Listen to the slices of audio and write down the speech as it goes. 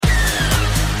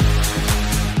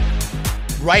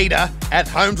Raider at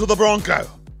home to the Bronco.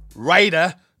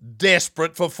 Raider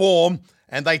desperate for form,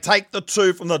 and they take the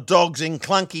 2 from the Dogs in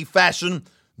clunky fashion.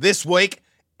 This week,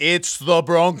 it's the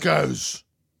Broncos.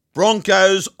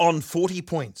 Broncos on 40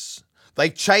 points.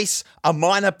 They chase a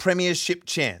minor premiership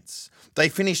chance. They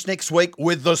finish next week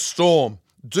with the Storm.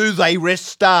 Do they rest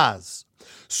stars?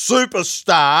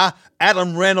 Superstar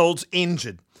Adam Reynolds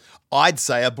injured. I'd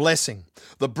say a blessing.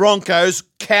 The Broncos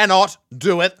cannot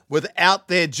do it without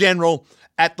their general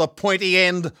at the pointy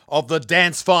end of the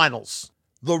dance finals.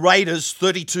 The Raiders,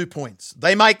 32 points.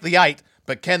 They make the 8,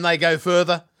 but can they go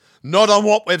further? Not on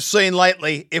what we've seen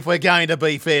lately if we're going to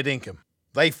be fair dinkum.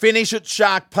 They finish at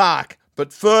Shark Park,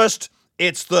 but first,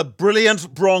 it's the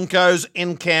brilliant Broncos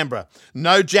in Canberra.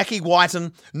 No Jackie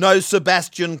Whiten, no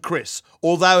Sebastian Chris,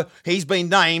 although he's been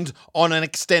named on an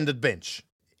extended bench.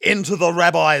 Into the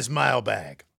Rabbi's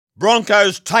mailbag.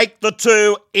 Broncos take the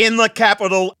 2 in the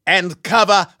capital and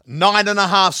cover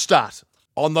 9.5 start.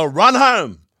 On the run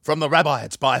home from the Rabbi,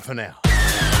 it's bye for now.